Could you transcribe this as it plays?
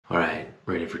All right,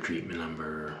 ready for treatment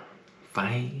number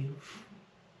 5?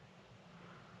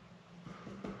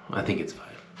 I think it's 5.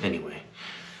 Anyway,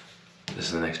 this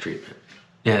is the next treatment.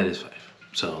 Yeah, it is 5.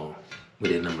 So we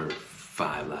did number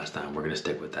 5 last time. We're gonna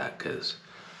stick with that because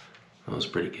that was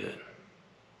pretty good.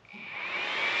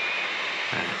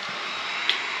 All right.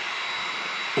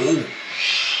 Oh,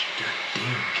 god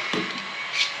damn.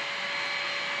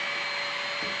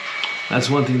 That's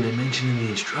one thing they mention in the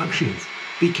instructions.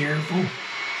 Be careful.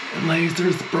 The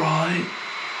laser's bright.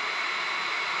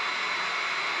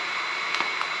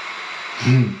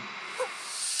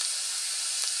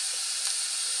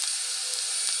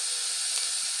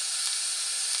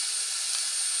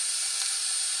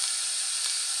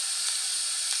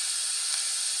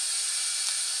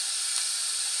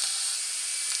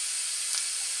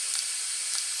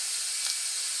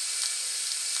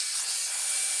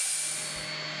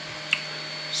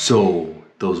 So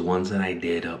those ones that I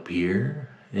did up here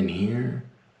and here,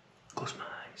 close my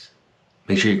eyes.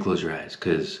 Make sure you close your eyes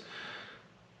because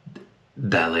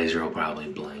that laser will probably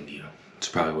blind you. It's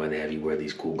probably why they have you wear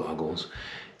these cool goggles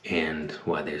and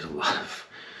why there's a lot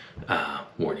of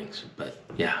warnings. But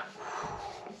yeah,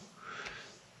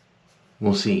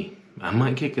 we'll see. I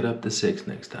might kick it up to 6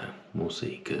 next time. We'll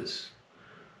see because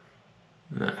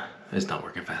it's not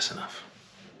working fast enough.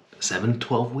 7 to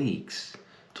 12 weeks.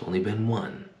 It's only been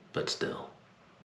 1, but still.